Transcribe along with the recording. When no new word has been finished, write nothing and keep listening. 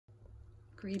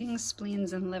Greetings,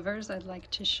 spleens and livers. I'd like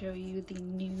to show you the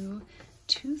new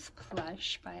Tooth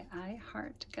Plush by I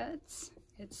Heart Guts.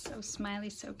 It's so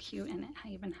smiley, so cute, and it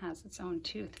even has its own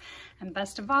tooth. And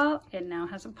best of all, it now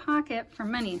has a pocket for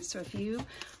money. So if you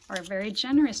are a very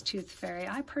generous tooth fairy,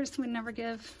 I personally would never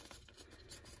give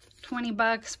 20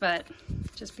 bucks, but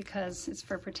just because it's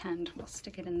for pretend, we'll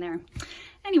stick it in there.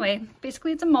 Anyway,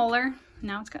 basically it's a molar.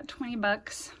 Now it's got 20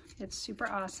 bucks. It's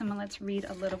super awesome, and let's read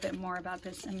a little bit more about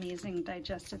this amazing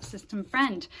digestive system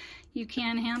friend. You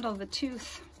can handle the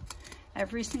tooth.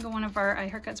 Every single one of our I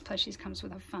Heart Guts plushies comes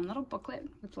with a fun little booklet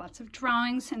with lots of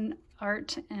drawings and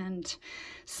art and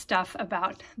stuff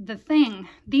about the thing.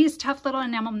 These tough little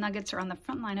enamel nuggets are on the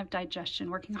front line of digestion,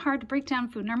 working hard to break down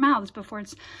food in our mouths before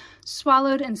it's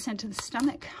swallowed and sent to the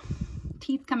stomach.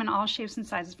 Teeth come in all shapes and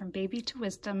sizes, from baby to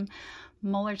wisdom,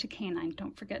 molar to canine.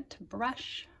 Don't forget to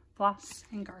brush, floss,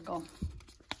 and gargle.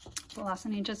 Floss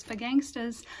and just for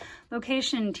gangstas.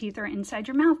 Location: teeth are inside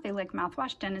your mouth. They like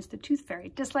mouthwash. Dentist, the tooth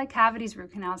fairy. Dislike cavities,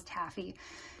 root canals, taffy.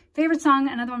 Favorite song: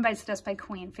 Another One Bites the Dust by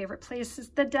Queen. Favorite place is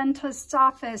the dentist's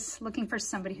office. Looking for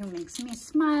somebody who makes me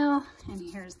smile. And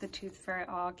here's the tooth fairy,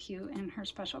 all cute in her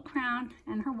special crown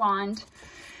and her wand.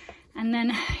 And then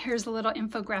here's a little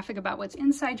infographic about what's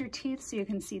inside your teeth, so you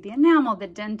can see the enamel, the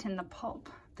dentin, the pulp,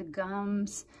 the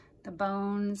gums, the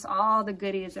bones, all the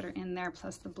goodies that are in there,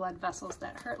 plus the blood vessels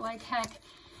that hurt like heck.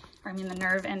 Or I mean the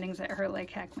nerve endings that hurt like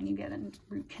heck when you get a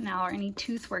root canal or any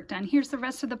tooth work done. Here's the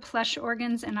rest of the plush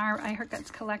organs in our I Heart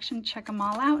Guts collection. Check them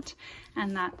all out.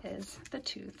 And that is the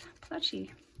Tooth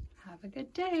Plushie. Have a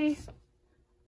good day.